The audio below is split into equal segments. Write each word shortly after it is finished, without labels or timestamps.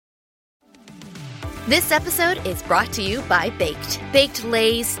This episode is brought to you by Baked. Baked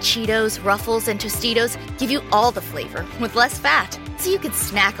Lay's, Cheetos, Ruffles, and Tostitos give you all the flavor with less fat, so you can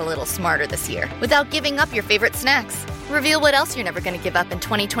snack a little smarter this year without giving up your favorite snacks. Reveal what else you're never going to give up in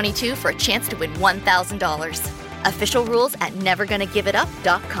 2022 for a chance to win $1,000. Official rules at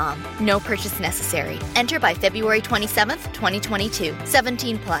nevergonnagiveit.up.com. No purchase necessary. Enter by February 27th, 2022.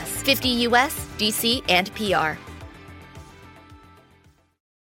 17 plus. 50 US, DC, and PR.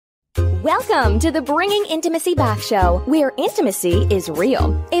 Welcome to the Bringing Intimacy Back show, where intimacy is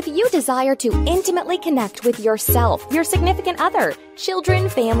real. If you desire to intimately connect with yourself, your significant other, children,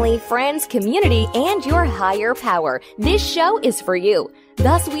 family, friends, community, and your higher power, this show is for you.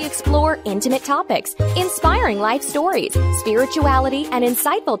 Thus, we explore intimate topics, inspiring life stories, spirituality, and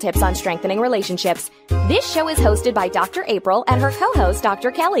insightful tips on strengthening relationships. This show is hosted by Dr. April and her co-host, Dr.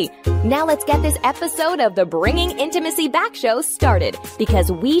 Kelly. Now let's get this episode of the Bringing Intimacy Back show started,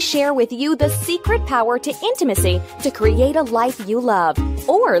 because we share with you the secret power to intimacy to create a life you love,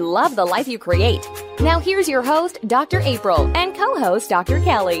 or love the life you create. Now here's your host, Dr. April, and co-host, Dr.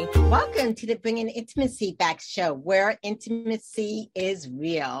 Kelly. Welcome to the Bringing Intimacy Back show, where intimacy is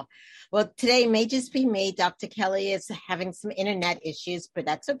real. Well, today may just be me. Dr. Kelly is having some internet issues, but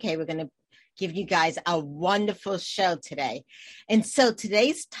that's okay. We're going to give you guys a wonderful show today. And so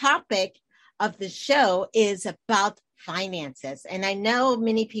today's topic of the show is about finances. And I know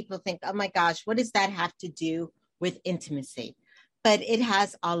many people think, oh my gosh, what does that have to do with intimacy? But it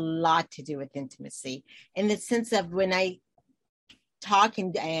has a lot to do with intimacy in the sense of when I talk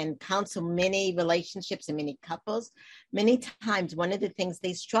and counsel many relationships and many couples, many times one of the things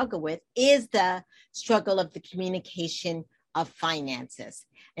they struggle with is the struggle of the communication of finances.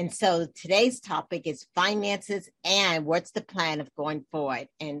 And so today's topic is finances and what's the plan of going forward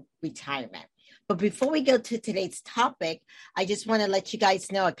in retirement. But before we go to today's topic, I just want to let you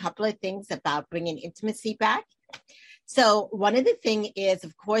guys know a couple of things about bringing intimacy back. So one of the things is,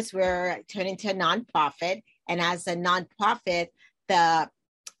 of course, we're turning to a nonprofit. And as a nonprofit, the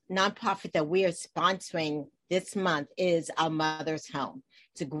nonprofit that we are sponsoring this month is Our Mother's Home.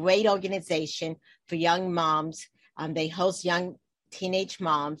 It's a great organization for young moms. They host young teenage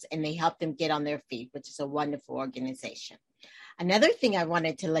moms and they help them get on their feet, which is a wonderful organization. Another thing I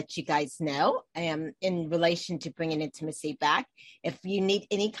wanted to let you guys know in relation to bringing intimacy back, if you need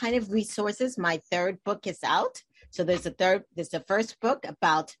any kind of resources, my third book is out. So there's the first book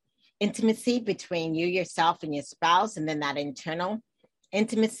about intimacy between you, yourself, and your spouse, and then that internal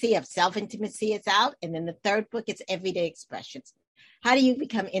intimacy of self-intimacy is out. And then the third book is Everyday Expressions. How do you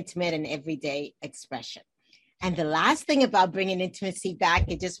become intimate in everyday expression? And the last thing about bringing intimacy back,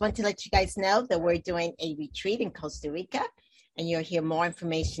 I just want to let you guys know that we're doing a retreat in Costa Rica, and you'll hear more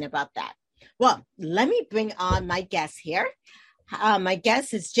information about that. Well, let me bring on my guest here. My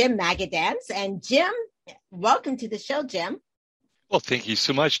guest is Jim Magadans, and Jim, welcome to the show, Jim. Well, thank you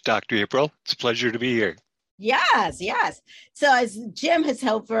so much, Dr. April. It's a pleasure to be here. Yes. So as Jim has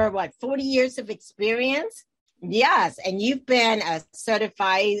over, 40 years of experience? Yes, and you've been a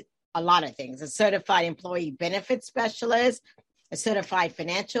certified employee benefit specialist, a certified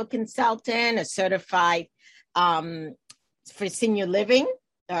financial consultant, a certified for senior living,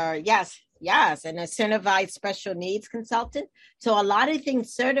 yes, and a certified special needs consultant. So a lot of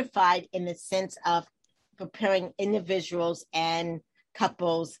things certified in the sense of preparing individuals and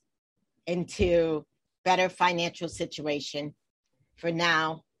couples into better financial situation for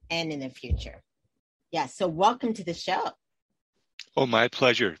now and in the future. Yeah, so welcome to the show. Oh, my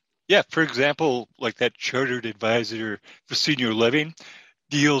pleasure. Yeah, for example, like that chartered advisor for senior living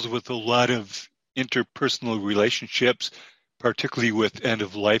deals with a lot of interpersonal relationships, particularly with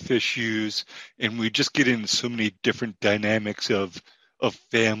end-of-life issues, and we just get into so many different dynamics of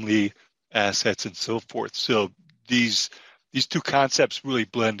family, assets, and so forth. So these two concepts really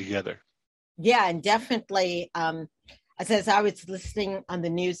blend together. Yeah, and definitely, as I was listening on the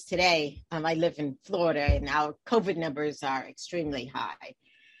news today, I live in Florida, and our COVID numbers are extremely high.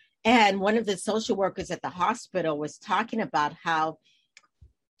 And one of the social workers at the hospital was talking about how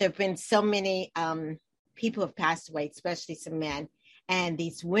there have been so many people have passed away, especially some men, and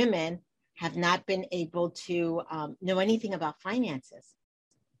these women have not been able to know anything about finances,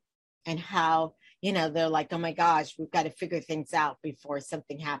 and how, they're like, oh my gosh, we've got to figure things out before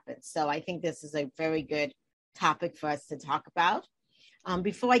something happens. So I think this is a very good topic for us to talk about.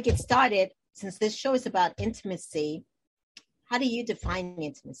 Before I get started, since this show is about intimacy, how do you define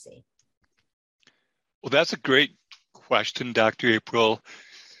intimacy? Well, that's a great question, Dr. April.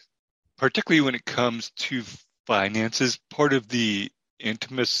 Particularly when it comes to finances, part of the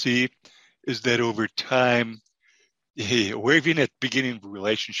intimacy is that over time, or even at the beginning of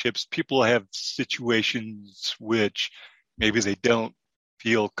relationships, people have situations which maybe they don't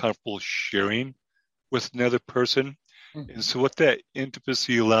feel comfortable sharing with another person. Mm-hmm. And so what that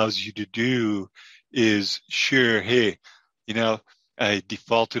intimacy allows you to do is share, hey, I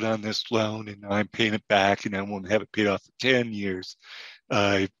defaulted on this loan and now I'm paying it back and I won't have it paid off for 10 years.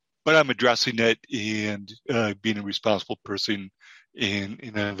 But I'm addressing it and being a responsible person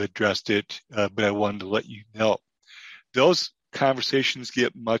and I've addressed it, but I wanted to let you know. Those conversations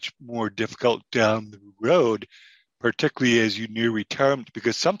get much more difficult down the road, particularly as you near retirement,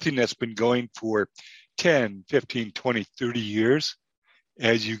 because something that's been going for 10, 15, 20, 30 years,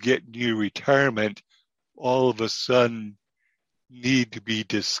 as you get near retirement, all of a sudden need to be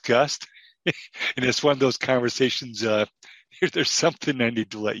discussed. And it's one of those conversations, there's something I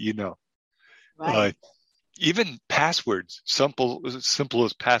need to let you know. Right. Even passwords, simple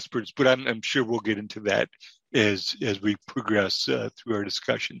as passwords, but I'm sure we'll get into that as we progress through our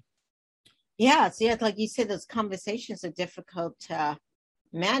discussion. Yeah, so like you said, those conversations are difficult to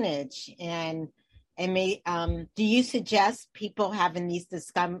manage. And do you suggest people having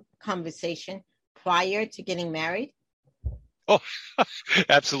this conversation prior to getting married? Oh,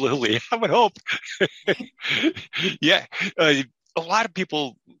 absolutely. I would hope. Yeah, a lot of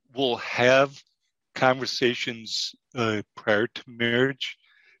people will have conversations prior to marriage.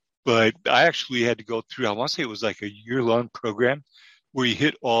 But I actually had to go through, I want to say it was like a year-long program where you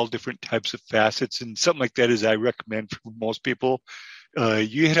hit all different types of facets. And something like that is I recommend for most people.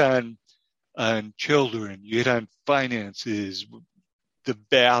 You hit on children, you hit on finances, the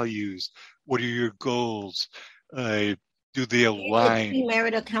values, what are your goals? Do they align? You did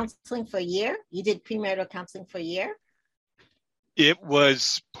premarital counseling for a year? You did premarital counseling for a year? It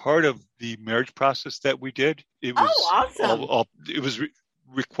was part of the marriage process that we did. It was awesome. It was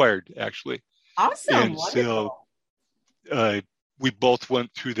required, actually. Awesome. And wonderful. So we both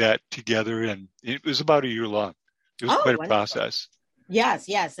went through that together, and it was about a year long. It was quite a process. Yes.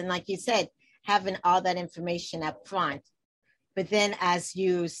 And like you said, having all that information up front. But then as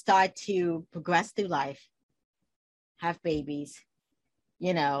you start to progress through life, have babies,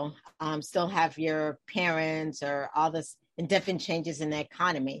 still have your parents or all this and different changes in the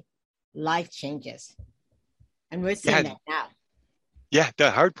economy, life changes. And we're seeing that now. Yeah,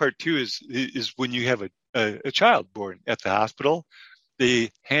 the hard part too is when you have a child born at the hospital,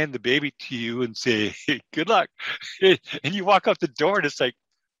 they hand the baby to you and say, hey, good luck. And you walk out the door and it's like,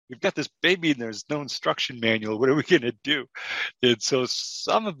 we've got this baby and there's no instruction manual. What are we going to do? And so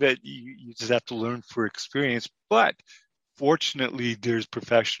some of it, you just have to learn for experience. But fortunately, there's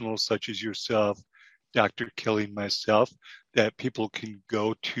professionals such as yourself, Dr. Kelly and myself, that people can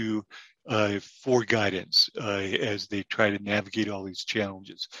go to for guidance as they try to navigate all these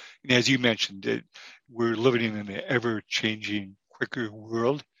challenges. And as you mentioned, we're living in an ever-changing, quicker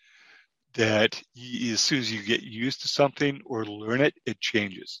world that as soon as you get used to something or learn it, it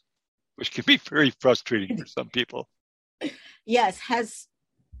changes, which can be very frustrating for some people. Yes. Has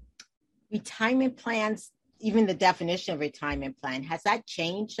retirement plans, even the definition of retirement plan, has that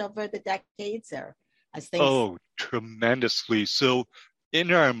changed over the decades or as things? Oh, tremendously. So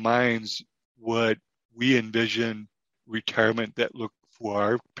in our minds, what we envision retirement that look for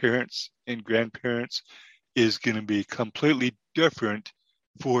our parents and grandparents is going to be completely different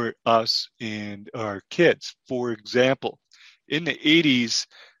for us and our kids. For example, in the 80s,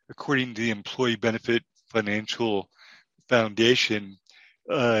 according to the Employee Benefit Financial Foundation,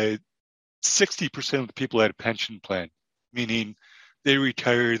 60% of the people had a pension plan, meaning they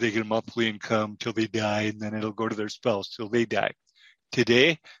retire, they get a monthly income till they die, and then it'll go to their spouse till they die.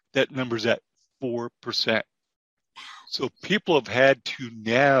 Today, that number's at 4%. So people have had to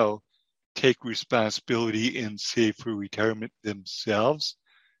now take responsibility and save for retirement themselves.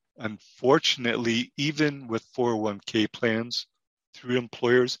 Unfortunately, even with 401k plans through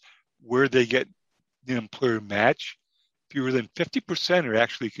employers, where they get the employer match, fewer than 50% are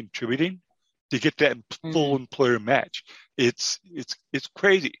actually contributing to get that full employer match. It's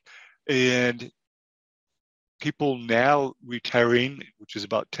crazy. And people now retiring, which is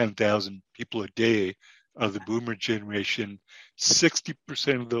about 10,000 people a day of the boomer generation,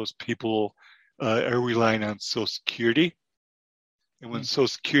 60% of those people are relying on Social Security. And when Social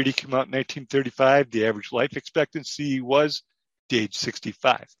Security came out in 1935, the average life expectancy was to age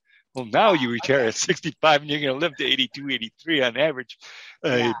 65. Well, now you retire at 65 and you're going to live to 82, 83 on average.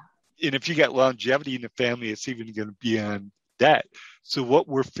 And if you got longevity in the family, it's even going to be on that. So what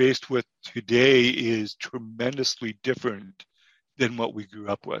we're faced with today is tremendously different than what we grew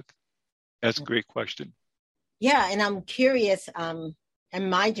up with. That's a great question. Yeah, and I'm curious, in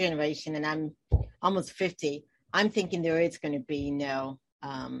my generation, and I'm almost 50, I'm thinking there is going to be no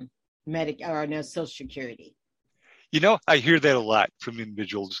no Social Security. I hear that a lot from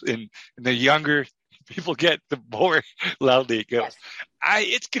individuals, and the younger people get, the more loudly it goes. Yes.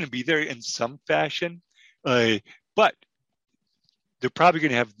 It's going to be there in some fashion, but they're probably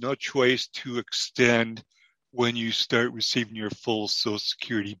going to have no choice to extend when you start receiving your full Social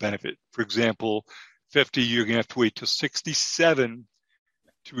Security benefit. For example, 50, you're going to have to wait till 67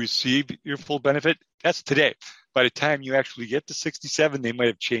 to receive your full benefit. That's today. By the time you actually get to 67, they might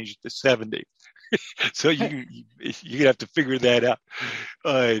have changed it to 70. So you're going to have to figure that out.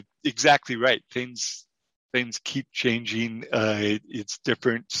 Exactly right. Things keep changing. It's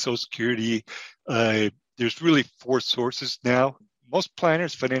different. Social Security, there's really 4 sources now. Most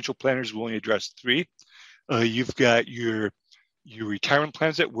planners, financial planners, will only address 3. You've got your retirement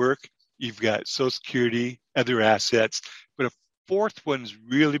plans at work. You've got Social Security, other assets. But a 4th one's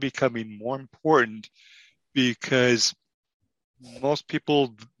really becoming more important because most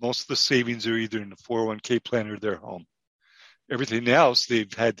of the savings are either in the 401k plan or their home. Everything else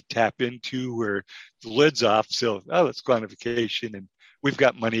they've had to tap into where the lid's off. So, let's go on a vacation and we've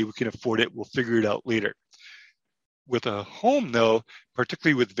got money. We can afford it. We'll figure it out later. With a home, though,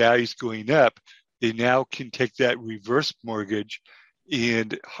 particularly with values going up, they now can take that reverse mortgage.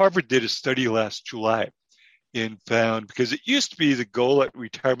 And Harvard did a study last July and found, because it used to be the goal at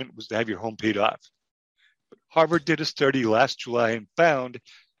retirement was to have your home paid off. But Harvard did a study last July and found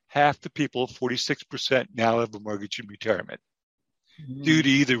half the people, 46%, now have a mortgage in retirement due to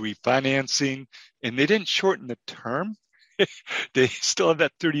either refinancing, and they didn't shorten the term. They still have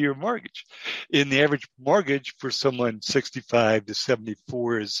that 30-year mortgage. And the average mortgage for someone 65 to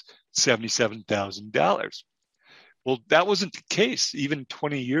 74 is $77,000. Well, that wasn't the case even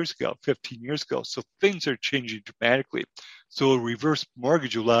 20 years ago, 15 years ago. So things are changing dramatically. So a reverse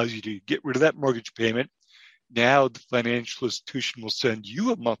mortgage allows you to get rid of that mortgage payment. Now the financial institution will send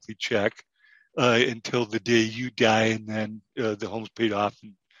you a monthly check until the day you die, and then the home's paid off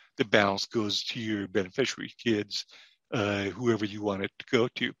and the balance goes to your beneficiary, kids, whoever you want it to go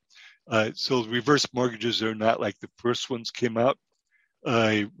to. So reverse mortgages are not like the first ones came out,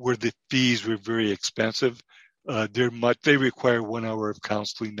 where the fees were very expensive. They require 1 hour of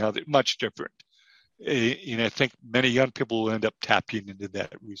counseling now. They're much different. And I think many young people will end up tapping into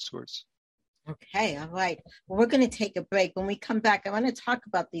that resource. Okay, all right. Well, we're going to take a break. When we come back, I want to talk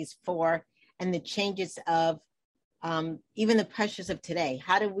about these 4 and the changes of even the pressures of today.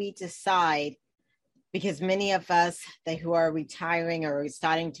 How do we decide? Because many of us who are retiring or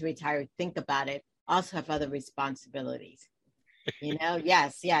starting to retire, think about it, also have other responsibilities.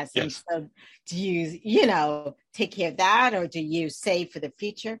 Yes. And so do you, take care of that, or do you save for the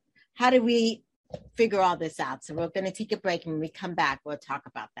future? How do we figure all this out? So we're going to take a break, and when we come back, we'll talk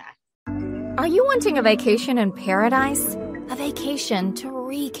about that. Are you wanting a vacation in paradise? A vacation to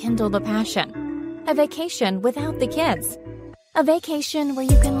rekindle the passion? A vacation without the kids? A vacation where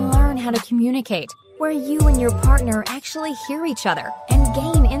you can learn how to communicate, where you and your partner actually hear each other and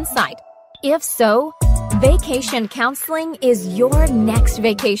gain insight? If so, Vacation Counseling is your next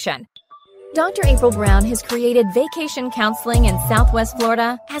vacation. Dr. April Brown has created Vacation Counseling in Southwest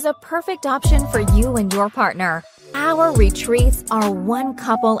Florida as a perfect option for you and your partner. Our retreats are one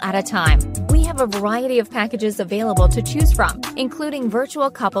couple at a time. We have a variety of packages available to choose from, including virtual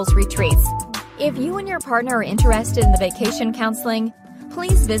couples retreats. If you and your partner are interested in the vacation counseling,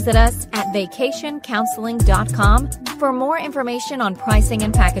 please visit us at vacationcounseling.com for more information on pricing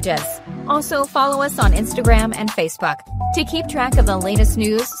and packages. Also, follow us on Instagram and Facebook. To keep track of the latest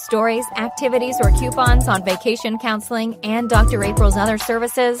news, stories, activities, or coupons on vacation counseling and Dr. April's other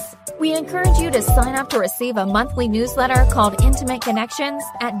services, we encourage you to sign up to receive a monthly newsletter called Intimate Connections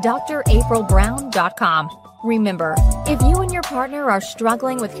at draprilbrown.com. Remember, if you and your partner are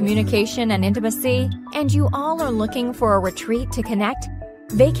struggling with communication and intimacy, and you all are looking for a retreat to connect,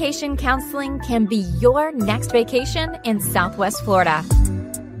 Vacation Counseling can be your next vacation in Southwest Florida.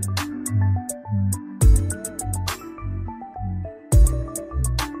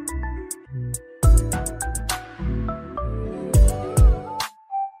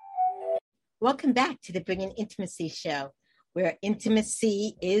 Welcome back to the Bringing Intimacy Show, where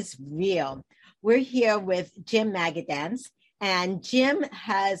intimacy is real. We're here with Jim Magadans, and Jim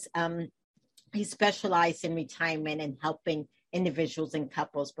has he specialized in retirement and helping individuals and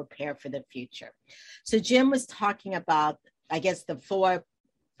couples prepare for the future. So Jim was talking about, I guess, the 4,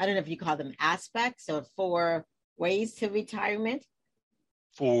 I don't know if you call them aspects or 4 ways to retirement.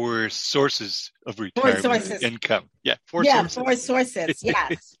 4 sources of retirement income. Yeah, 4 sources. 4 sources.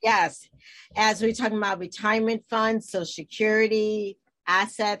 Yes. As we're talking about retirement funds, Social Security,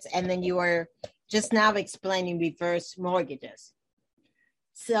 assets, and then you were just now explaining reverse mortgages.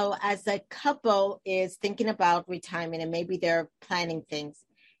 So as a couple is thinking about retirement and maybe they're planning things,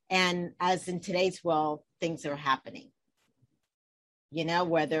 and as in today's world, things are happening,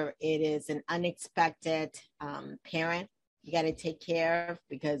 whether it is an unexpected parent you got to take care of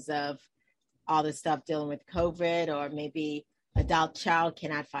because of all the stuff dealing with COVID, or maybe adult child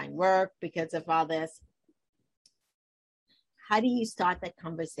cannot find work because of all this. How do you start that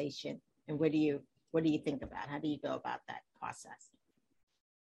conversation, and what do you think about? How do you go about that process?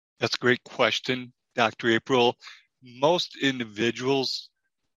 That's a great question, Dr. April. Most individuals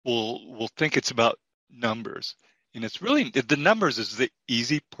will think it's about numbers. And it's really, the numbers is the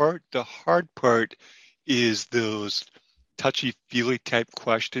easy part. The hard part is those touchy-feely type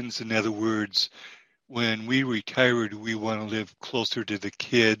questions. In other words, when we retire, do we want to live closer to the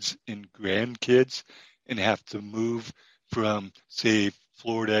kids and grandkids and have to move from, say,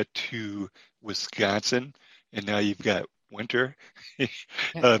 Florida to Wisconsin, and now you've got winter,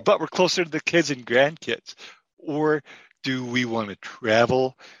 but we're closer to the kids and grandkids? Or do we want to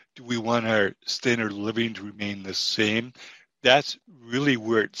travel? Do we want our standard of living to remain the same? That's really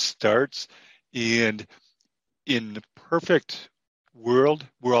where it starts. And in the perfect world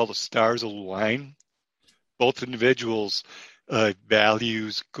where all the stars align, both individuals'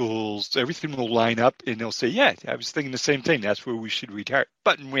 values, goals, everything will line up, and they'll say, yeah, I was thinking the same thing. That's where we should retire.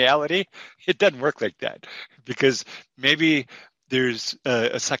 But in reality, it doesn't work like that, because maybe there's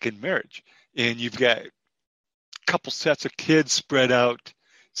a second marriage, and you've got a couple sets of kids spread out,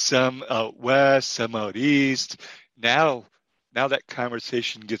 some out west, some out east. Now that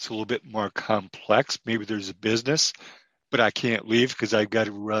conversation gets a little bit more complex. Maybe there's a business, but I can't leave because I've got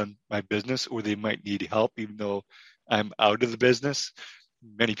to run my business, or they might need help even though I'm out of the business.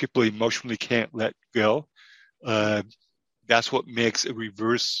 Many people emotionally can't let go. That's what makes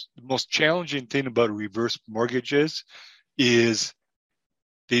the most challenging thing about a reverse mortgage is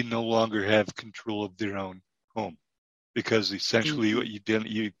they no longer have control of their own home, because essentially what you've done,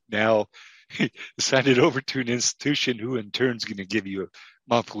 you now signed it over to an institution who in turn is going to give you a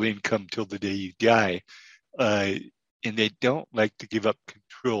monthly income till the day you die. And they don't like to give up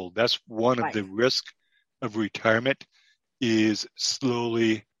control. That's one of the risks of retirement, is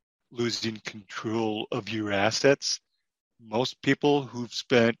slowly losing control of your assets. Most people who've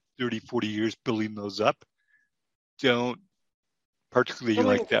spent 30, 40 years building those up don't particularly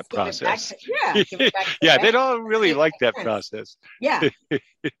like that process. Yeah, they don't really like that process. Yeah.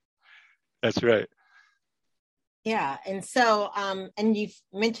 That's right. Yeah. And so, and you've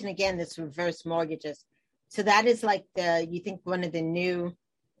mentioned again this reverse mortgages. So that is like you think one of the new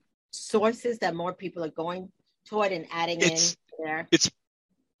sources that more people are going toward and adding in there? This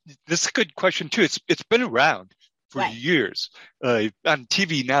is a good question too. It's been around for years. On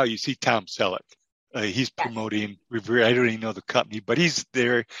TV now, you see Tom Selleck. He's promoting reverse. I don't even know the company, but he's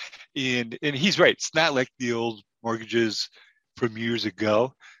there, and he's right. It's not like the old mortgages from years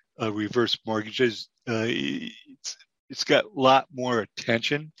ago. Reverse mortgages. It's got a lot more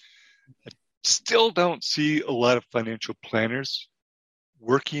attention. I still don't see a lot of financial planners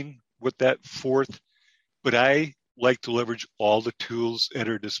working with that forth, but I like to leverage all the tools at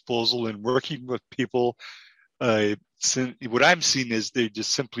our disposal, and working with people. What I'm seeing is they're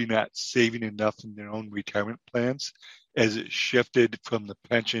just simply not saving enough in their own retirement plans, as it shifted from the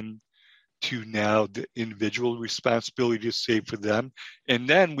pension to now the individual responsibility to save for them. And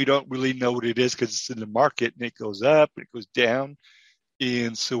then we don't really know what it is because it's in the market and it goes up and it goes down.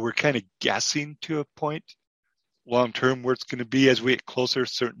 And so we're kind of guessing to a point long term where it's going to be. As we get closer,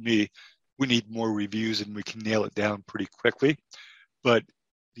 certainly we need more reviews and we can nail it down pretty quickly. But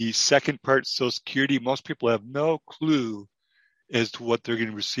the second part, Social Security, most people have no clue as to what they're going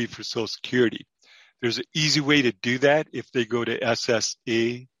to receive for Social Security. There's an easy way to do that. If they go to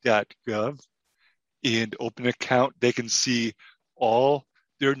ssa.gov and open an account, they can see all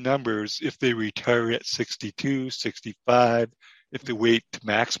their numbers if they retire at 62, 65, if they wait to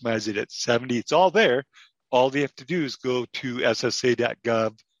maximize it at 70. It's all there. All they have to do is go to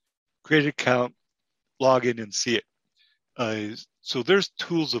ssa.gov, create an account, log in, and see it. So there's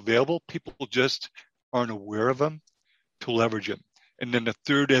tools available. People just aren't aware of them to leverage them. And then the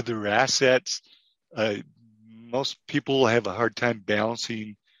third are their assets. Most people have a hard time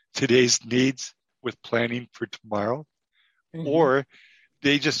balancing today's needs with planning for tomorrow. Mm-hmm. Or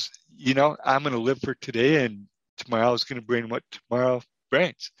they just, I'm going to live for today and tomorrow is going to bring what tomorrow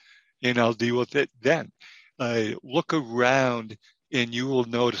brings, and I'll deal with it then. Look around and you will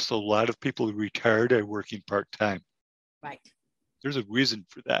notice a lot of people who retired are working part-time. Right. There's a reason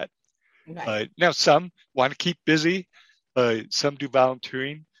for that. Right. Now, some want to keep busy. Some do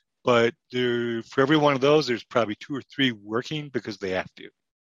volunteering. but for every one of those, there's probably 2 or 3 working because they have to.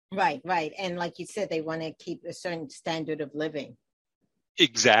 Right, right. And like you said, they want to keep a certain standard of living.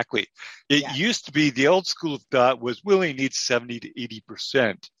 Exactly. It used to be the old school of thought was we only need 70 to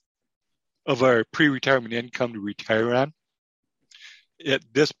 80% of our pre-retirement income to retire on. At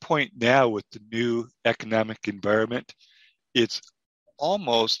this point now, with the new economic environment, it's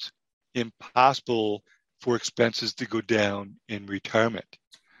almost impossible for expenses to go down in retirement.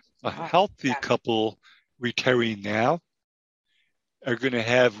 A healthy couple retiring now are going to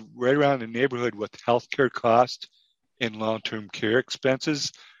have right around the neighborhood with healthcare costs and long-term care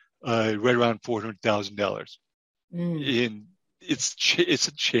expenses, right around $400,000. And it's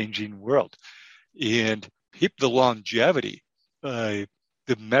a changing world. And the longevity, the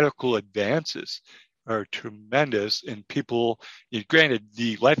medical advances are tremendous. And people, granted,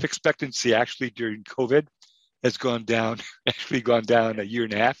 the life expectancy actually during COVID has gone down a year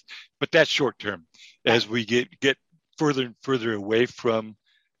and a half, but that's short term. As we get further and further away from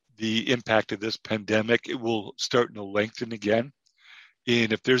the impact of this pandemic, it will start to lengthen again.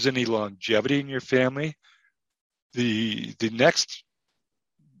 And if there's any longevity in your family, the next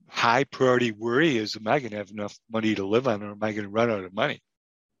high priority worry is, am I going to have enough money to live on, or am I going to run out of money?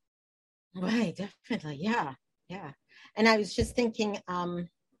 Right, definitely. Yeah, yeah. And I was just thinking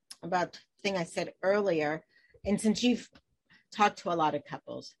about the thing I said earlier. And since you've talked to a lot of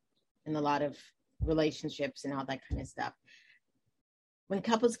couples and a lot of relationships and all that kind of stuff, when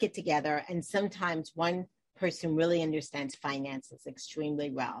couples get together and sometimes one person really understands finances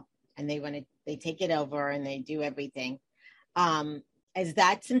extremely well and they take it over and they do everything, is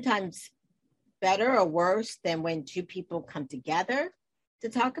that sometimes better or worse than when 2 people come together to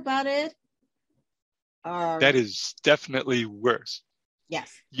talk about it? That is definitely worse.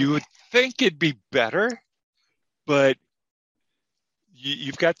 Yes. You would think it'd be better, but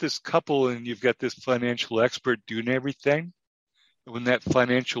you've got this couple and you've got this financial expert doing everything. When that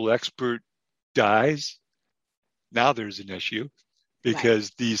financial expert dies, now there's an issue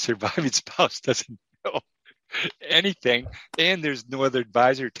because the surviving spouse doesn't know anything, and there's no other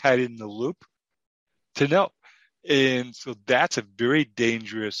advisor tied in the loop to know. And so that's a very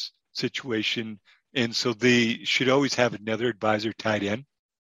dangerous situation. And so they should always have another advisor tied in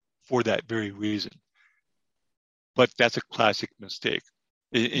for that very reason. But that's a classic mistake.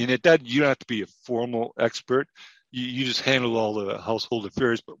 And you don't have to be a formal expert. You just handle all the household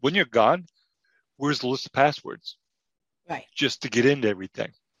affairs. But when you're gone, where's the list of passwords? Right. Just to get into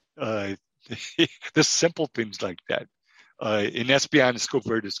everything. The simple things like that. And that's beyond the scope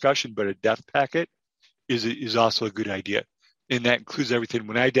of our discussion, but a death packet is also a good idea. And that includes everything.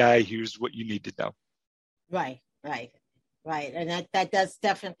 When I die, here's what you need to know. Right. And that does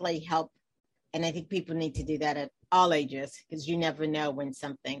definitely help. And I think people need to do that at all ages, because you never know when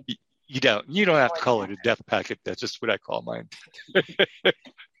something. You don't have to call it a death packet. That's just what I call mine.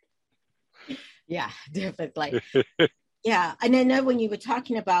 Yeah, definitely. Yeah. And I know when you were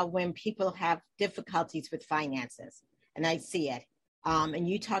talking about when people have difficulties with finances, and I see it, and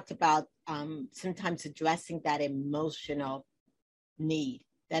you talked about sometimes addressing that emotional need,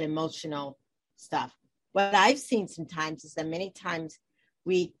 that emotional stuff. What I've seen sometimes is that many times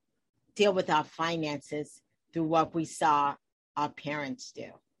we deal with our finances through what we saw our parents do.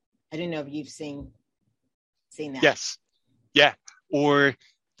 I don't know if you've seen that. Yes. Yeah. Or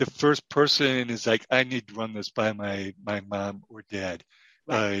the first person is like, I need to run this by my mom or dad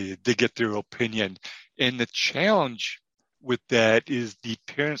to get their opinion. And the challenge with that is the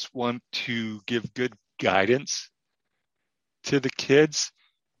parents want to give good guidance to the kids,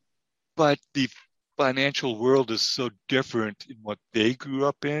 but the financial world is so different in what they grew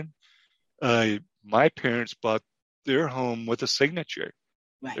up in. My parents bought their home with a signature.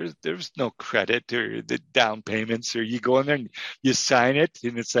 Right. There's no credit or the down payments, or you go in there and you sign it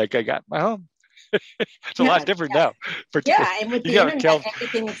and it's like, I got my home. It's a lot different now. And with the internet,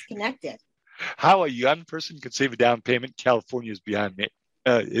 everything is connected. How a young person could save a down payment in California is beyond me.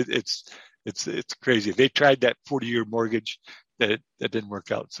 It's crazy. They tried that 40-year mortgage that didn't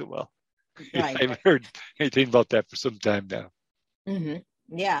work out so well. Right. I haven't heard anything about that for some time now. Mm-hmm.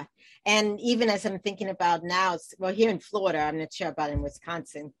 Yeah. And even as I'm thinking about now, well, here in Florida, I'm not sure about in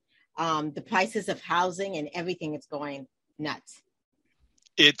Wisconsin, the prices of housing and everything is going nuts.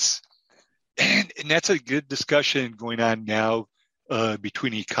 And that's a good discussion going on now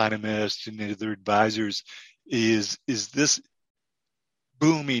between economists and other advisors. Is this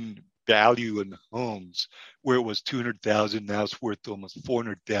booming value in homes where it was $200,000, now it's worth almost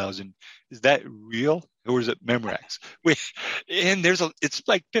 $400,000? Is that real, or is it Memorex? And it's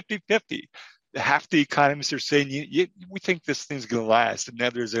like 50-50. half the economists are saying we think this thing's going to last, and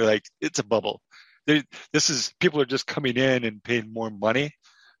others are like, it's a bubble. People are just coming in and paying more money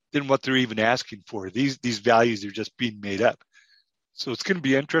than what they're even asking for. These values are just being made up. So it's going to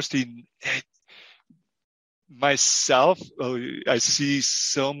be interesting. Myself, I see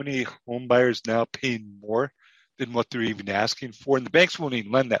so many home buyers now paying more than what they're even asking for, and the banks won't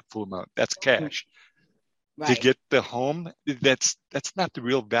even lend that full amount. That's cash. Right. To get the home. That's not the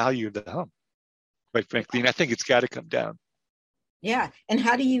real value of the home, quite frankly. And I think it's got to come down. Yeah. And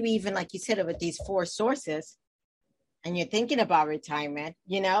how do you even, like you said, with these four sources, and you're thinking about retirement,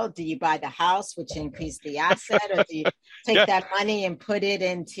 do you buy the house, which increase the asset, or do you take that money and put it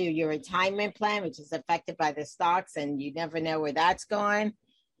into your retirement plan, which is affected by the stocks, and you never know where that's going?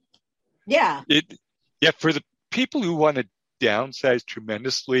 Yeah. For the people who want to downsize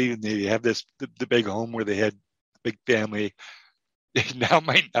tremendously and they have the big home where they had a big family, now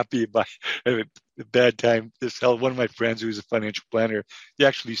might not be a bad time to sell. One of my friends who's a financial planner, they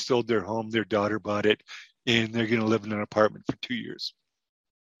actually sold their home. Their daughter bought it, and they're going to live in an apartment for 2 years.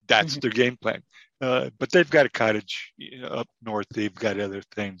 That's their game plan. But they've got a cottage up north. They've got other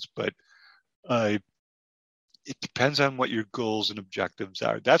things. But it depends on what your goals and objectives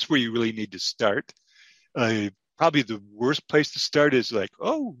are. That's where you really need to start. Probably the worst place to start is like,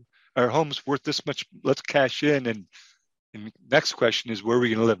 our home's worth this much. Let's cash in. And the next question is, where are we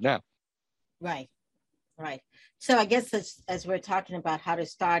going to live now? Right. So I guess as we're talking about how to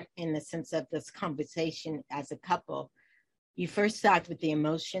start in the sense of this conversation as a couple, you first start with the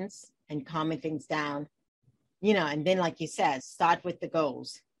emotions and calming things down, and then, like you said, start with the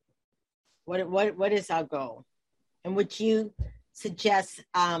goals. What is our goal? And would you suggest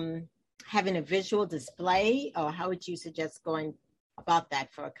having a visual display, or how would you suggest going about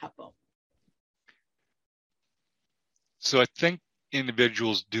that for a couple? So I think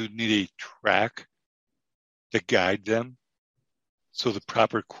individuals do need a track to guide them so the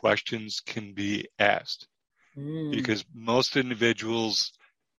proper questions can be asked. Because most individuals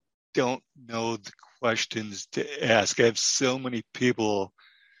don't know the questions to ask. I have so many people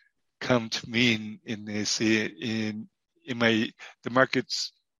come to me and they say, the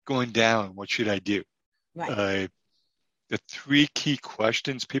market's going down, what should I do? Right. The three key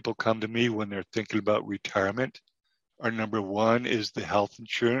questions people come to me when they're thinking about retirement are: number one is the health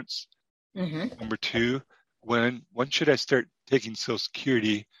insurance. Number two, when should I start taking Social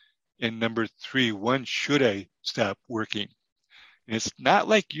Security? And number three, when should I stop working? And it's not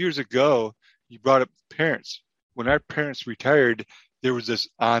like years ago, you brought up parents. When our parents retired, there was this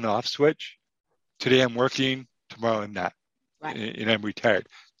on-off switch. Today I'm working, tomorrow I'm not. Right. And I'm retired.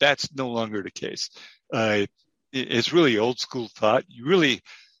 That's no longer the case. It's really old school thought. You really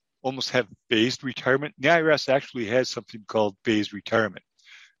almost have phased retirement. The IRS actually has something called phased retirement.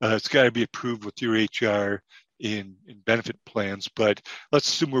 It's got to be approved with your HR in benefit plans, but let's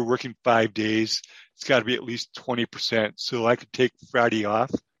assume we're working 5 days. It's got to be at least 20%. So I could take Friday off,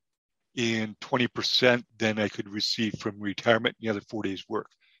 and 20% then I could receive from retirement, and the other 4 days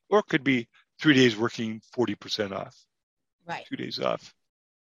work. Or it could be 3 days working, 40% off. Right. 2 days off.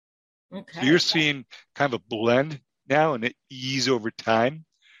 Okay. So you're seeing kind of a blend now and an ease over time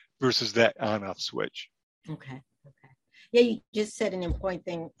versus that on-off switch. Okay. Yeah, you just said an important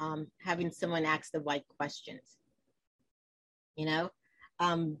thing, having someone ask the right questions.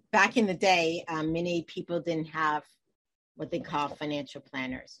 Back in the day, many people didn't have what they call financial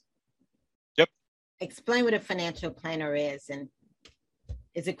planners. Yep. Explain what a financial planner is, and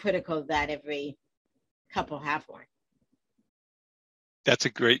is it critical that every couple have one? That's a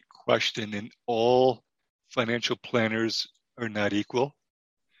great question, and all financial planners are not equal,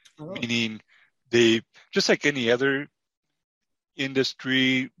 meaning they, just like any other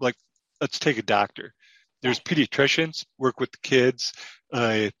industry, like let's take a doctor. There's pediatricians work with the kids.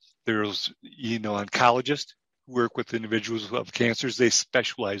 There's oncologists who work with individuals who have cancers. They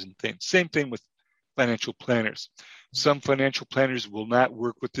specialize in things. Same thing with financial planners. Some financial planners will not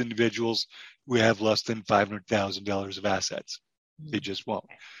work with individuals who have less than $500,000 of assets. They just won't.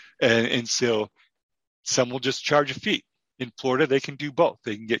 And so some will just charge a fee. In Florida, they can do both.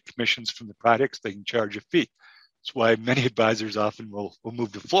 They can get commissions from the products. They can charge a fee. That's why many advisors often will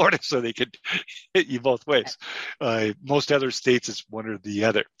move to Florida so they could hit you both ways. Most other states, it's one or the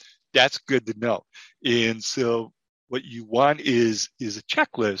other. That's good to know. And so what you want is a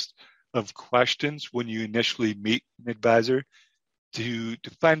checklist of questions when you initially meet an advisor to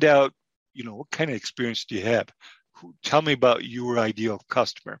find out, what kind of experience do you have? Tell me about your ideal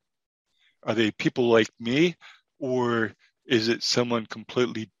customer. Are they people like me, or is it someone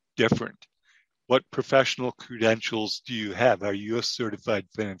completely different? What professional credentials do you have? Are you a certified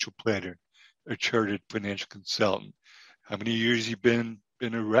financial planner? a chartered financial consultant? How many years you've been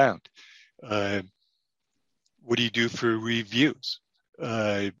around? What do you do for reviews,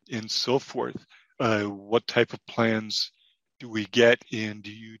 and so forth? What type of plans do we get, and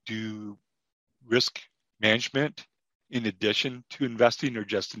do you do risk management in addition to investing, or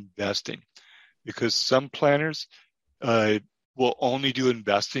just investing? Because some planners will only do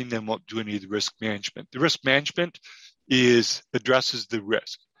investing and won't do any of the risk management. The risk management addresses the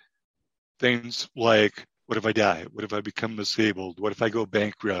risk. Things like, what if I die? What if I become disabled? What if I go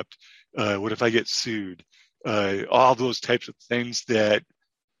bankrupt? What if I get sued? All those types of things that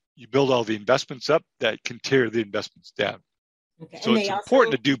you build all the investments up that can tear the investments down. Okay. So it's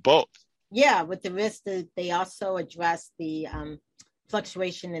important to do both. Yeah, with the risk, they also address the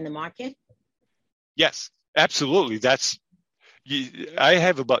fluctuation in the market. Yes, absolutely. I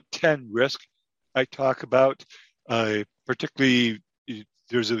have about 10 risks I talk about. Particularly,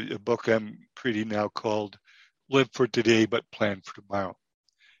 there's a book I'm creating now called Live for Today, but Plan for Tomorrow.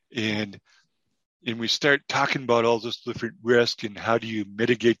 And we start talking about all those different risks and how do you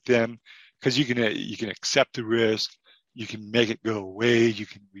mitigate them, because you can accept the risk, you can make it go away, you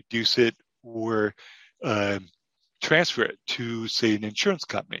can reduce it, or transfer it to, say, an insurance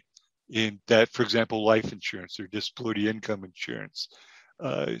company. In that, for example, life insurance or disability income insurance,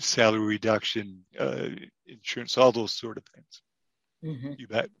 salary reduction insurance, all those sort of things. Mm-hmm. You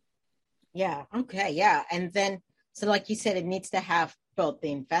bet. Yeah. Okay. Yeah. And then, so like you said, it needs to have both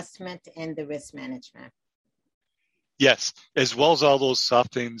the investment and the risk management. Yes, as well as all those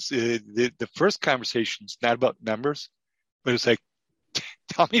soft things. The first conversation is not about numbers, but it's like,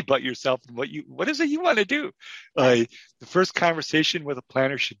 tell me about yourself and what is it you want to do? The first conversation with a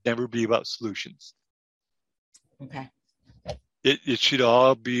planner should never be about solutions. Okay. It should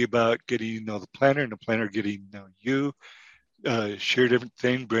all be about getting to know the planner and the planner getting to know you. Share different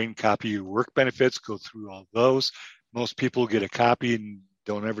things, bring a copy of your work benefits, go through all those. Most people get a copy and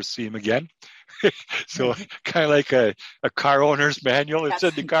don't ever see them again. So kind of like a car owner's manual. It's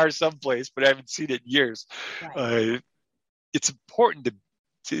in the car someplace, but I haven't seen it in years. Right. It's important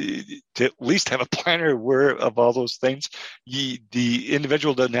to at least have a planner aware of all those things. The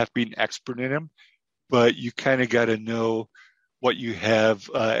individual doesn't have to be an expert in them, but you kind of got to know what you have.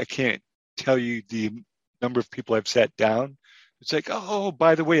 I can't tell you the number of people I've sat down. It's like, oh,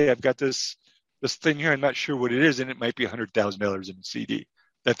 by the way, I've got this thing here. I'm not sure what it is, and it might be $100,000 in a CD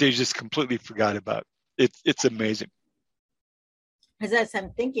that they just completely forgot about. It's amazing. As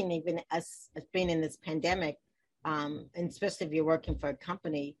I'm thinking, even as being in this pandemic, and especially if you're working for a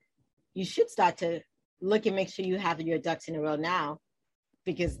company, you should start to look and make sure you have your ducks in a row now,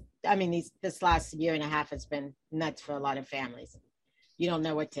 because I mean, this last year and a half has been nuts for a lot of families. You don't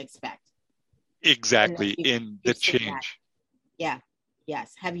know what to expect. Exactly, in the change. Yeah.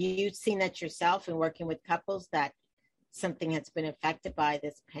 Yes. Have you seen that yourself in working with couples, that something has been affected by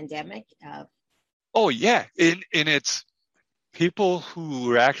this pandemic? Oh, yeah. And it's people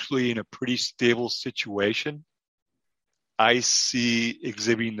who are actually in a pretty stable situation, I see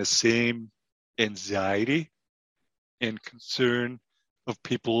exhibiting the same anxiety and concern of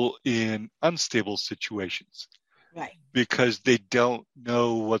people in unstable situations. Right. Because they don't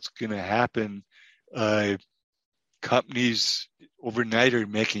know what's going to happen. Companies overnight are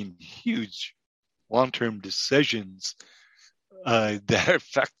making huge long-term decisions that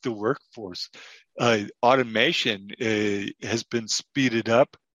affect the workforce. Automation has been speeded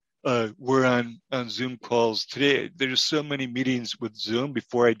up. We're on Zoom calls today. There's so many meetings with Zoom.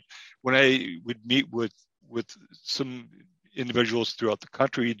 When I would meet with some individuals throughout the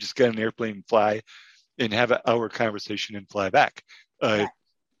country, you just get on an airplane and fly and have an hour conversation and fly back.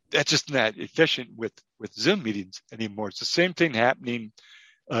 That's just not efficient with Zoom meetings anymore. It's the same thing happening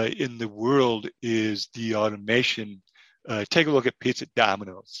in the world is the automation. Take a look at Pizza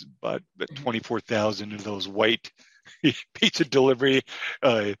Domino's, about 24,000 of those white pizza delivery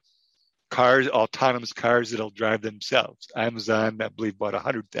cars, autonomous cars that'll drive themselves. Amazon, I believe, bought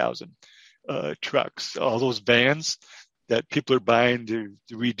 100,000 trucks. All those vans that people are buying to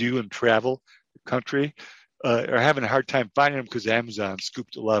redo and travel the country are having a hard time finding them because Amazon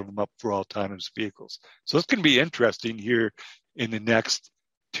scooped a lot of them up for autonomous vehicles. So it's going to be interesting here in the next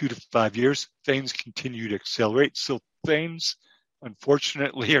 2 to 5 years. Things continue to accelerate. So things,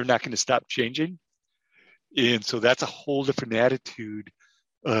 unfortunately, are not going to stop changing. And so that's a whole different attitude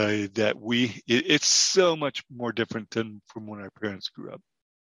it's so much more different than from when our parents grew up.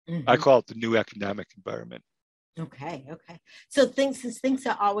 Mm-hmm. I call it the new economic environment. Okay. So since things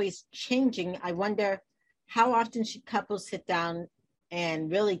are always changing, I wonder, how often should couples sit down and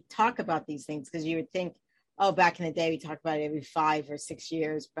really talk about these things? Because you would think, oh, back in the day, we talked about it every 5 or 6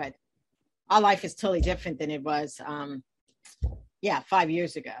 years, but our life is totally different than it was, 5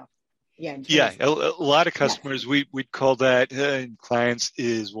 years ago. Yeah, a lot of customers, we'd call that, and clients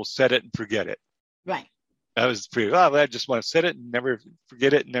is, we'll set it and forget it. Right. That was pretty, I just want to set it and never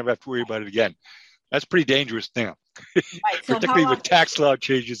forget it and never have to worry about it again. That's pretty dangerous now, right. So particularly with tax law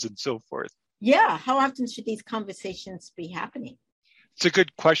changes and so forth. Yeah. How often should these conversations be happening? It's a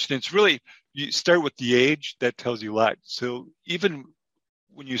good question. It's really, you start with the age, that tells you a lot. So even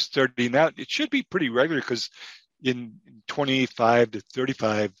when you're starting out, it should be pretty regular, because in 25 to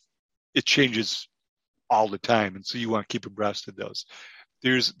 35, it changes all the time. And so you want to keep abreast of those.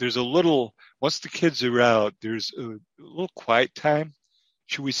 There's a little, once the kids are out, there's a little quiet time,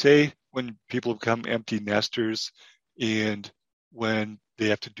 should we say, when people become empty nesters and when they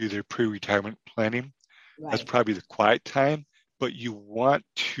have to do their pre-retirement planning. Right. That's probably the quiet time, but you want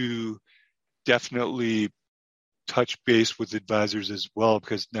to definitely touch base with advisors as well,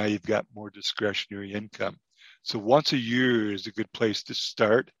 because now you've got more discretionary income. So once a year is a good place to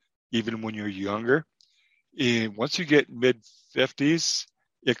start, even when you're younger. And once you get mid-50s,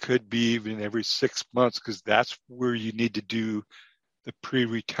 it could be even every 6 months, because that's where you need to do the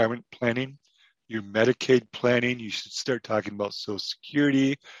pre-retirement planning. Your Medicaid planning, you should start talking about Social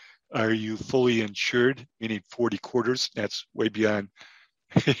Security. Are you fully insured, meaning 40 quarters? That's way beyond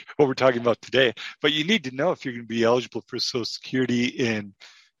what we're talking about today. But you need to know if you're going to be eligible for Social Security in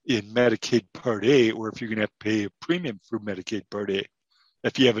Medicaid Part A, or if you're going to have to pay a premium for Medicaid Part A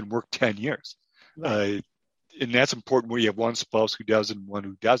if you haven't worked 10 years. Right. And that's important where you have one spouse who does and one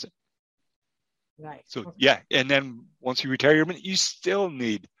who doesn't. Right. So, yeah. And then once you retire, you still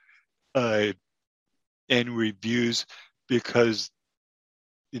need annual reviews, because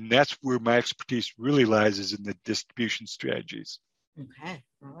and that's where my expertise really lies, is in the distribution strategies. Okay.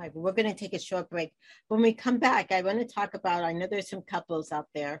 All right. Well, we're going to take a short break. When we come back, I want to talk about, I know there's some couples out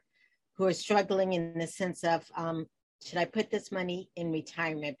there who are struggling in the sense of, should I put this money in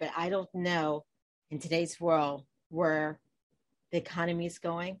retirement? But I don't know in today's world where the economy is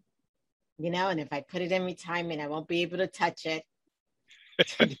going, and if I put it in retirement, I won't be able to touch it.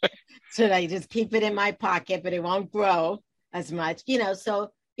 Should I just keep it in my pocket, but it won't grow as much,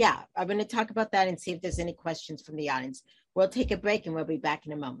 So yeah, I'm going to talk about that and see if there's any questions from the audience. We'll take a break and we'll be back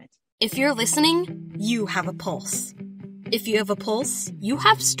in a moment. If you're listening, you have a pulse. If you have a pulse, you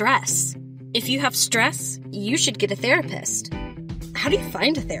have stress. If you have stress, you should get a therapist. How do you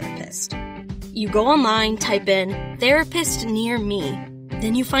find a therapist? You go online, type in therapist near me.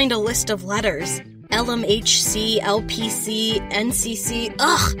 Then you find a list of letters. LMHC, LPC, NCC.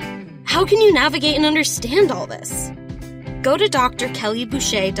 Ugh! How can you navigate and understand all this? Go to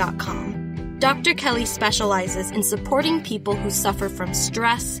drkellyboucher.com. Dr. Kelly specializes in supporting people who suffer from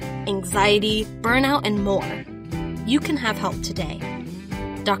stress, anxiety, burnout, and more. You can have help today.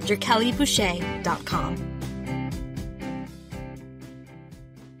 drkellyboucher.com.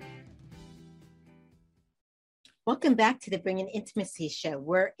 Welcome back to the Bringing Intimacy Show,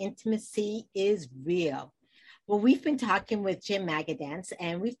 where intimacy is real. Well, we've been talking with Jim Magadance,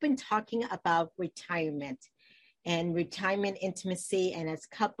 and we've been talking about retirement and retirement intimacy. And as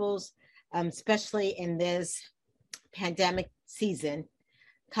couples, especially in this pandemic season,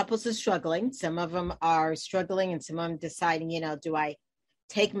 couples are struggling. Some of them are struggling, and some of them deciding, do I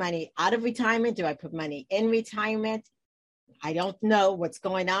take money out of retirement? Do I put money in retirement? I don't know what's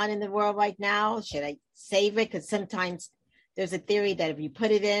going on in the world right now. Should I save it? Because sometimes there's a theory that if you put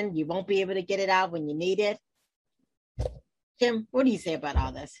it in, you won't be able to get it out when you need it. Jim, what do you say about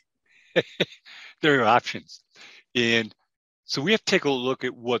all this? There are options. And so we have to take a look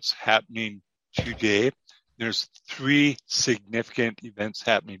at what's happening today. There's 3 significant events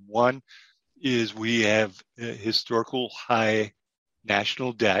happening. One is we have a historical high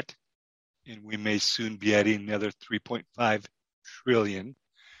national debt, and we may soon be adding another 3.5 trillion.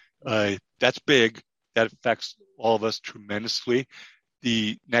 That's big. That affects all of us tremendously.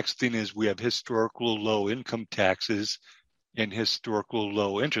 The next thing is we have historical low income taxes and historical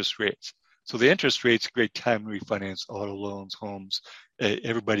low interest rates. So the interest rate's a great time to refinance auto loans, homes.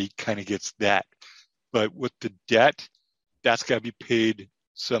 Everybody kind of gets that. But with the debt, that's got to be paid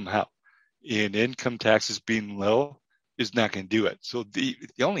somehow. And income taxes being low is not going to do it. So the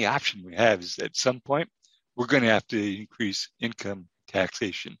only option we have is at some point, we're going to have to increase income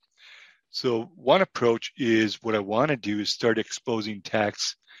taxation. So one approach is what I want to do is start exposing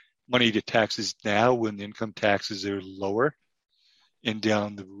money to taxes now when income taxes are lower, and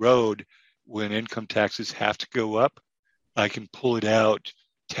down the road when income taxes have to go up, I can pull it out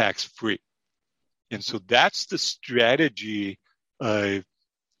tax-free. And so that's the strategy, a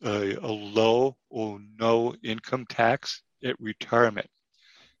low or no income tax at retirement.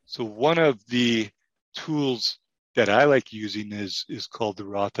 So one of the tools that I like using is called the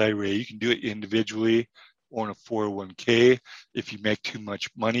Roth IRA. You can do it individually or in a 401k. If you make too much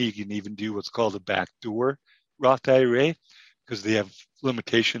money, you can even do what's called a backdoor Roth IRA, because they have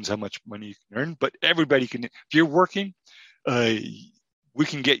limitations how much money you can earn. But everybody can, if you're working, we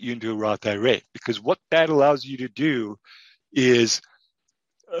can get you into a Roth IRA, because what that allows you to do is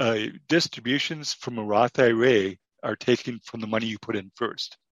distributions from a Roth IRA are taken from the money you put in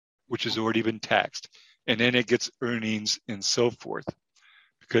first, which has already been taxed. And then it gets earnings and so forth.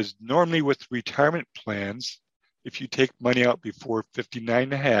 Because normally with retirement plans, if you take money out before 59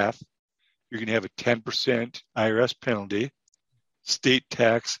 and a half, you're going to have a 10% IRS penalty, state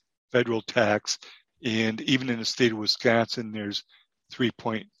tax, federal tax, and even in the state of Wisconsin, there's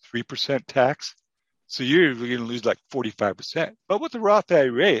 3.3% tax. So you're going to lose like 45%. But with the Roth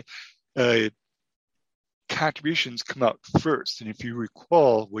IRA, contributions come out first. And if you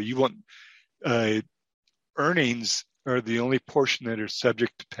recall, well, you want earnings are the only portion that are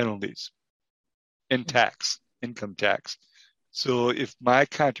subject to penalties and tax, income tax. So if my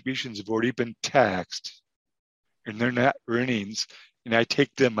contributions have already been taxed and they're not earnings, and I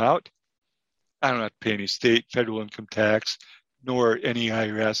take them out, I don't have to pay any state, federal income tax, nor any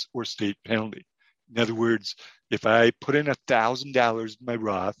IRS or state penalty. In other words, if I put in $1,000 in my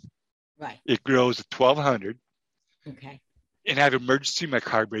Roth, right, it grows to $1,200. Okay. And I have emergency, my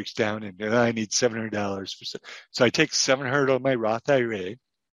car breaks down, and I need $700 for. So I take $700 out of my Roth IRA.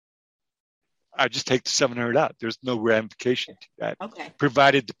 I just take the $700 out. There's no ramification to that. Okay.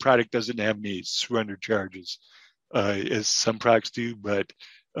 Provided the product doesn't have any surrender charges, as some products do. But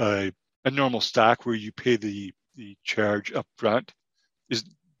a normal stock where you pay the charge up front is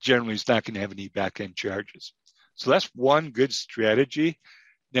generally not going to have any back end charges. So that's one good strategy.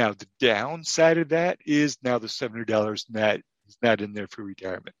 Now, the downside of that is now the $700 is not in there for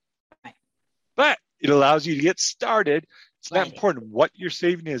retirement. Right. But it allows you to get started. It's not Right. important what you're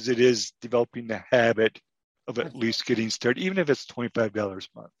saving is. It is developing the habit of at least getting started, even if it's $25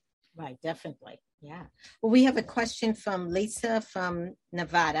 a month. Right, definitely. Yeah. Well, we have a question from Lisa from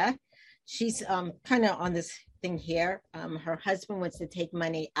Nevada. She's kind of on this thing here. Her husband wants to take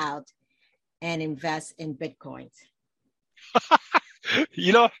money out and invest in Bitcoins.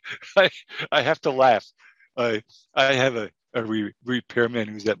 You know, I have to laugh. I have a repairman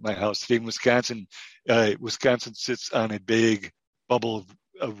who's at my house today in Wisconsin. Wisconsin sits on a big bubble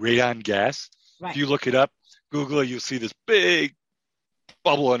of radon gas. Right. If you look it up, Google it, you'll see this big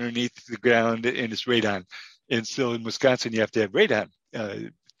bubble underneath the ground, and it's radon. And so in Wisconsin, you have to have radon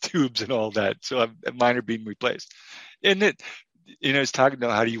tubes and all that. So mine are being replaced. And it, it's talking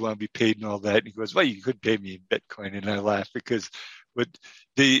about how do you want to be paid and all that. And he goes, well, you could pay me in Bitcoin. And I laugh because what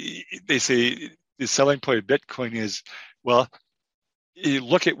they say the selling point of Bitcoin is, well, you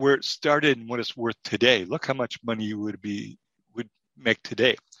look at where it started and what it's worth today. Look how much money you would make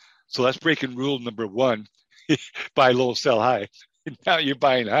today. So that's breaking rule number one: buy low, sell high. And now you're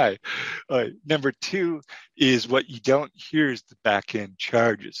buying high. Number two is what you don't hear is the back end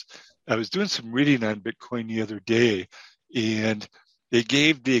charges. I was doing some reading on Bitcoin the other day, and they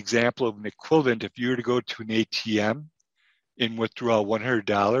gave the example of an equivalent. If you were to go to an ATM and withdraw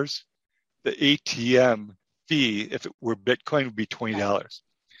 $100, the ATM fee, if it were Bitcoin, would be $20.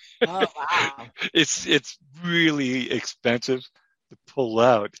 Oh, wow. It's really expensive to pull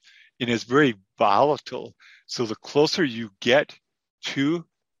out, and it's very volatile. So the closer you get to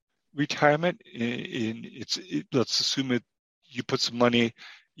retirement, let's assume that you put some money,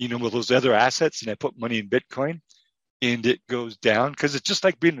 with those other assets, and I put money in Bitcoin, and it goes down, because it's just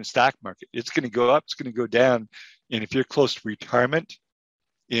like being in the stock market. It's going to go up, it's going to go down, and if you're close to retirement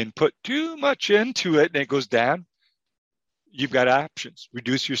and put too much into it and it goes down, you've got options.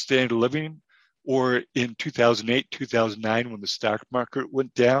 Reduce your standard of living, or in 2008, 2009, when the stock market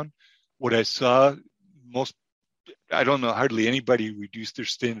went down, what I saw I don't know, hardly anybody reduced their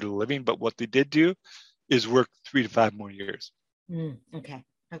standard of living, but what they did do is work 3 to 5 more years. Okay.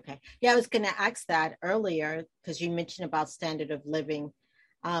 Yeah, I was going to ask that earlier because you mentioned about standard of living.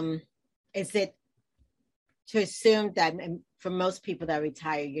 Is it to assume that for most people that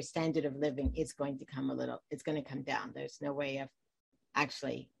retire, your standard of living is going to it's going to come down? There's no way of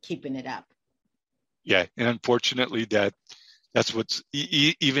actually keeping it up. Yeah, and unfortunately that's what's,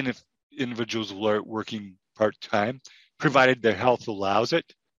 even if individuals are working part-time, provided their health allows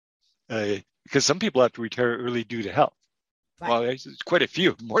it, because some people have to retire early due to health. Right. Well, there's quite a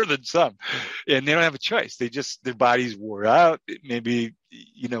few, more than some, and they don't have a choice. Their bodies wore out, maybe,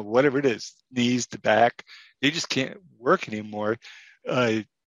 whatever it is, knees to back, they just can't work anymore. They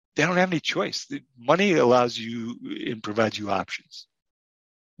don't have any choice. Money allows you and provides you options.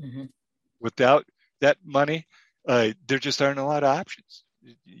 Mm-hmm. Without that money, there just aren't a lot of options.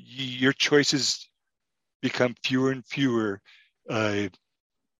 Your choices become fewer and fewer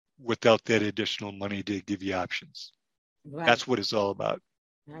without that additional money to give you options. Right. That's what it's all about.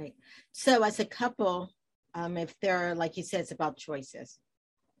 Right. So as a couple, if they're, like you said, it's about choices.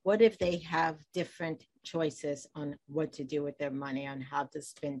 What if they have different choices on what to do with their money, on how to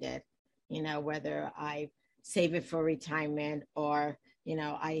spend it? You know, whether I save it for retirement or, you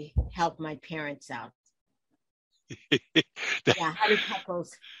know, I help my parents out. Yeah, how do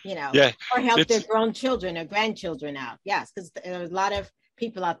couples, you know, or help their grown children or grandchildren out? Yes, because there are a lot of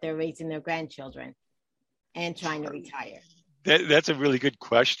people out there raising their grandchildren and trying to retire. That's a really good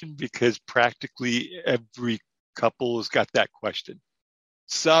question, because practically every couple has got that question.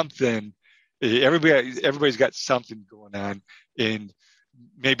 Everybody's got something going on, and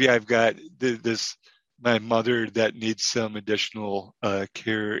maybe I've got my mother that needs some additional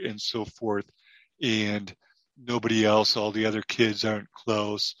care and so forth, and nobody else, all the other kids aren't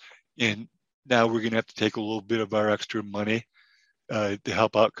close, and now we're going to have to take a little bit of our extra money to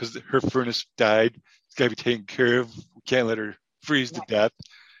help out because her furnace died. It's got to be taken care of. We can't let her freeze to death,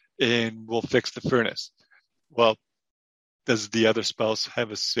 and we'll fix the furnace. Well, does the other spouse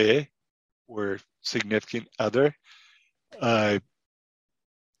have a say, or significant other?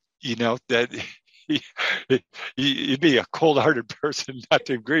 You know, that you'd be a cold-hearted person not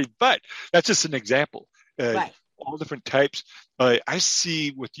to agree, but that's just an example. All different types. I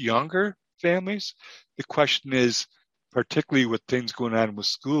see with younger families, the question is, particularly with things going on with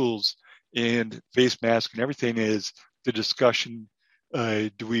schools and face masks and everything, is the discussion,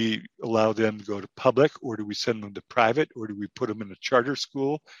 do we allow them to go to public, or do we send them to private, or do we put them in a charter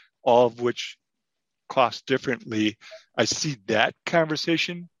school, all of which cost differently? I see that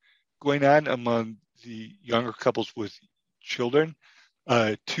conversation going on among the younger couples with children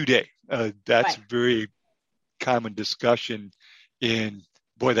today. That's a very common discussion, and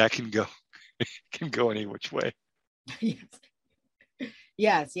boy, that can go any which way.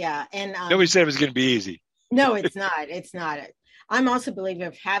 Yes, yeah. And nobody said it was going to be easy. No, it's not. It's not. I'm also a believer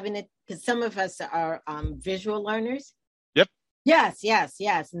of having it, because some of us are visual learners. Yep. Yes.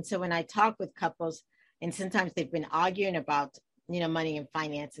 And so when I talk with couples, and sometimes they've been arguing about, you know, money and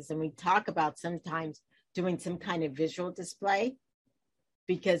finances, and we talk about sometimes doing some kind of visual display,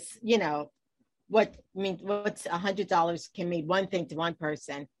 because, you know, what's $100 can mean one thing to one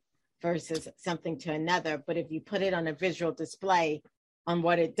person versus something to another. But if you put it on a visual display on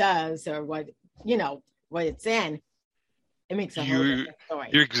what it does, or what, you know, what it's in, it makes a whole different story.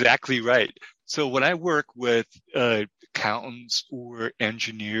 You're exactly right. So when I work with accountants or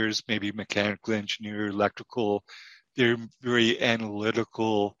engineers, maybe mechanical engineer, electrical, they're very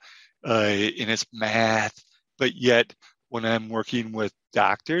analytical in its math, but yet when I'm working with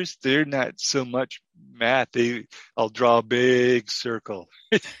doctors, they're not so much math. I'll draw a big circle,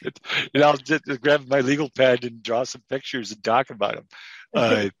 and I'll just grab my legal pad and draw some pictures and talk about them,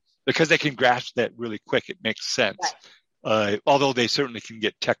 because they can grasp that really quick. It makes sense. Although they certainly can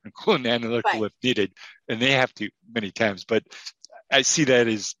get technical and analytical if needed, and they have to many times. But I see that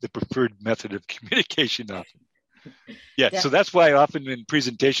as the preferred method of communication often. So that's why often in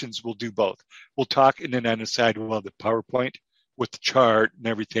presentations we'll do both. We'll talk, and then on the side we'll have the PowerPoint with the chart and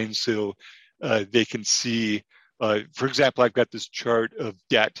everything, so they can see. For example, I've got this chart of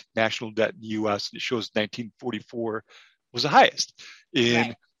debt, national debt in the U.S. and it shows 1944 was the highest,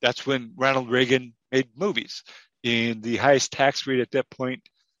 and that's when Ronald Reagan made movies, and the highest tax rate at that point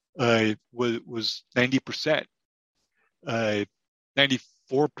was 90%,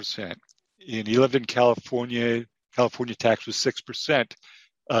 94%. And he lived in California. California tax was 6%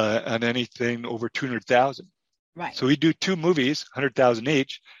 on anything over 200,000. Right. So he'd do two movies, 100,000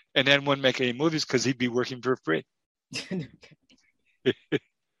 each, and then wouldn't make any movies because he'd be working for free.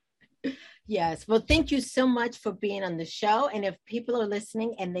 Yes. Well, thank you so much for being on the show. And if people are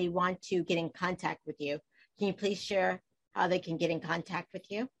listening and they want to get in contact with you, can you please share how they can get in contact with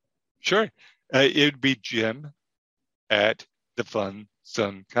you? Sure. It would be Jim at the Fun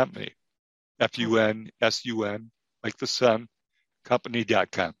Sun Company. FUNSUN, like the sun,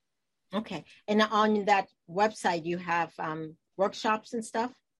 company.com. Okay. And on that website, you have workshops and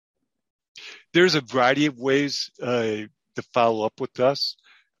stuff? There's a variety of ways to follow up with us.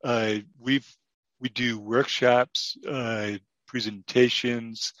 We do workshops,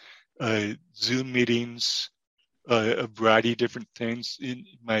 presentations, Zoom meetings, a variety of different things. In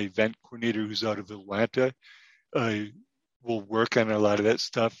my event coordinator, who's out of Atlanta, will work on a lot of that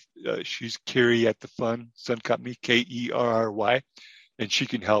stuff. She's Carrie at the Fun Sun Company, Kerry, and she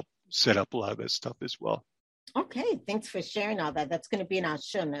can help set up a lot of that stuff as well. Okay, thanks for sharing all that. That's going to be in our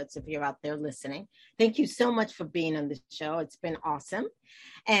show notes if you're out there listening. Thank you so much for being on the show. It's been awesome.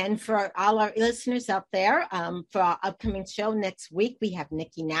 And for all our listeners out there, for our upcoming show next week, we have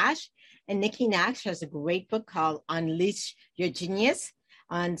Nikki Nash. And Nikki Nash has a great book called Unleash Your Genius.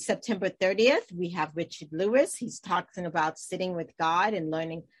 On September 30th, we have Richard Lewis. He's talking about sitting with God and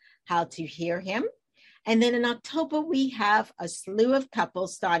learning how to hear him. And then in October, we have a slew of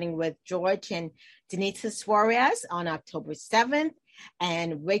couples, starting with George and Denisa Suarez on October 7th,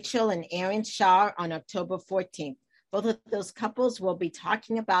 and Rachel and Aaron Shaw on October 14th. Both of those couples will be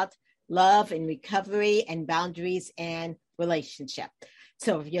talking about love and recovery and boundaries and relationship.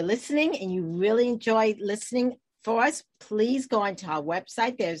 So if you're listening and you really enjoy listening for us, please go onto our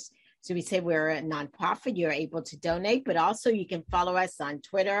website. So we say we're a nonprofit. You're able to donate, but also you can follow us on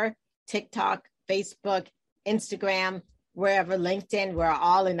Twitter, TikTok, Facebook, Instagram, wherever, LinkedIn. We're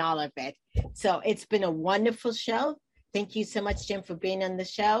all in all of it. So it's been a wonderful show. Thank you so much, Jim, for being on the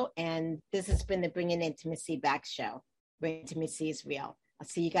show. And this has been the Bringing Intimacy Back show, where intimacy is real. I'll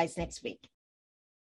see you guys next week.